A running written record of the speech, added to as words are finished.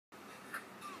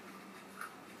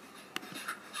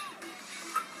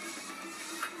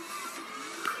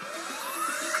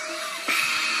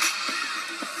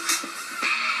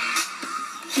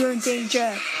You're in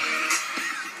danger.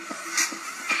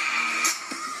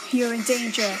 You're in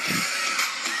danger.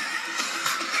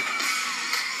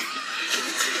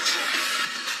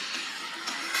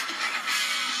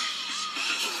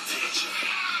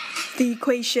 The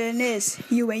equation is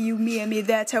you and you, me and me,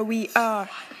 that's how we are.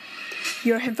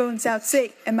 Your headphones out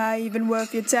sick. Am I even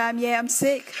worth your time? Yeah, I'm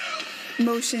sick.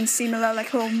 Emotions seem a lot like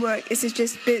homework. Is it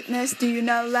just business? Do you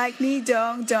not like me?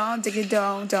 Dong, dong, dig it,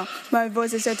 dong, dong. My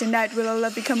voice is so tonight. Will our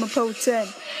love become a potent?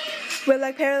 We're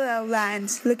like parallel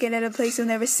lines, looking at a place you'll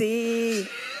never see.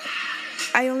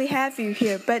 I only have you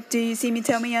here, but do you see me?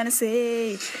 Tell me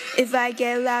honestly. If I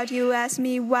get loud, you ask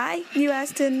me why. You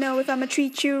ask to know if I'ma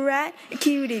treat you right. A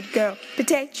cutie girl,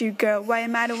 protect you girl. Why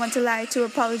am I the one to lie, to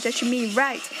apologize to me?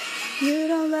 Right. You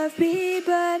don't love me,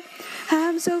 but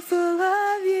I'm so full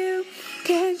of you.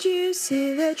 Can't you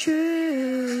see the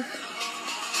truth?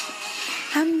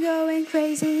 I'm going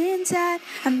crazy inside.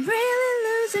 I'm really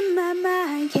losing my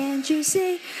mind. Can't you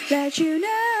see that you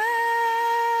know?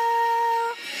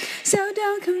 So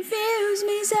don't confuse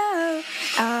me so.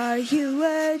 Are you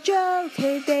a joke?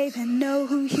 Hey babe, I know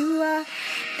who you are.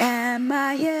 Am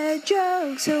I a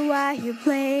joke? So why you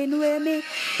playing with me?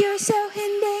 You're so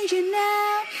in danger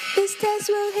now. This test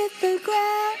will hit the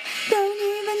ground. Don't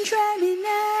even try me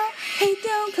now. Hey,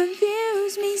 don't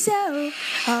confuse me so.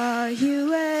 Are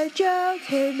you a joke?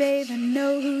 Hey babe, I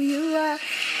know who you are.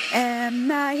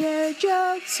 Am I a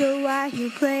joke? So why you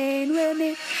playing with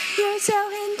me? You're so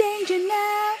in danger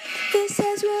now. This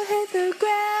test will hit the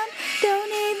ground.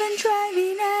 Don't even try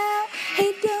me now.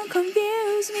 Hey, don't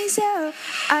confuse me so.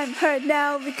 I'm hurt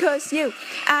now because you.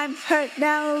 I'm hurt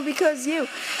now because you.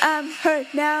 I'm hurt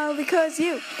now because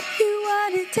you. You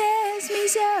wanna test me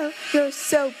so. You're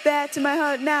so bad to my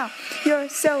heart now. You're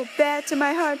so bad to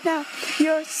my heart now.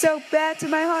 You're so bad to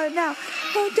my heart now.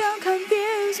 Oh, don't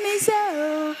confuse me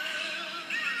so.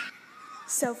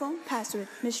 Cell phone, password,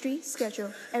 mystery,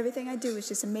 schedule. Everything I do is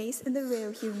just a maze in the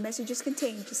real hue. Messages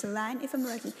contain just a line if I'm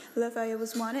lucky. Love I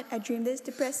always wanted, I dream this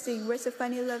depressing. Where's a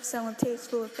funny love song of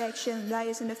tasteful affection?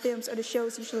 Liars in the films or the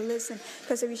shows you should listen.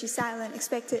 Cause I wish you silent,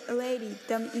 expected a lady.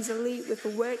 Dumb easily with a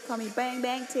word, call me bang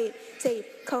bang tape. Say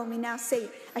it, call me now, say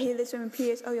it. I hear this from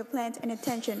peers, all your plans and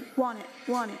attention. Want it,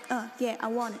 yeah, I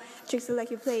want it. Tricks are like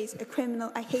your plays, a criminal,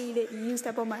 I hate it. You used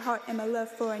up all my heart and my love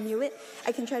for, I knew it.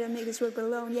 I can try to make this work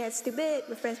alone, yeah, it's stupid.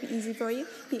 But friends be easy for you,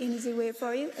 be an easy way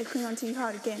for you. I cling on to your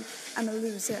heart again, I'm a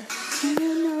loser. You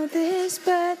don't know this,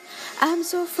 but I'm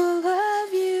so full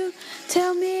of you.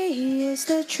 Tell me, is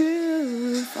the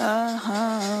truth?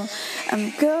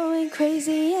 I'm going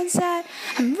crazy inside.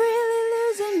 I'm really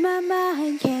losing my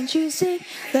mind. Can't you see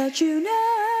that you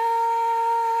know?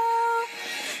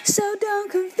 So don't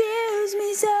confuse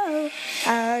me so.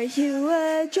 Are you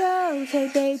a joke? Hey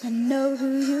babe, I know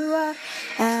who you are.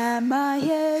 Am I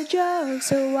a joke?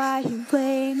 So why you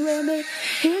playing with me?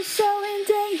 You're so in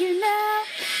danger now.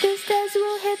 This test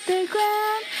will hit the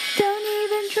ground. Don't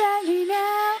even try me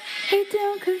now. Hey,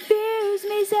 don't confuse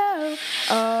me so.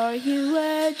 Are you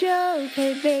a joke?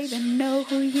 Hey babe, I know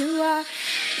who you are.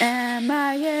 Am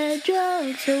I a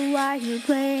joke? So why you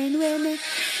playing with me?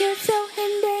 You're so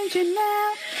in danger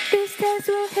now. This test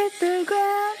will hit the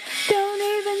ground. Don't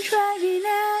even try me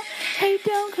now. Hey,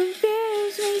 don't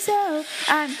confuse me so.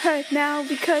 I'm hurt now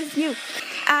because you.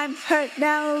 I'm hurt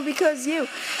now because you.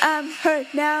 I'm hurt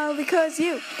now because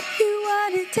you. You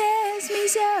wanna test me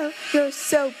so. You're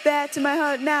so bad to my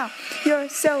heart now. You're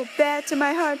so bad to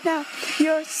my heart now.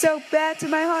 You're so bad to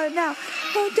my heart now.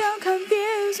 Oh, don't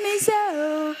confuse me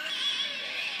so.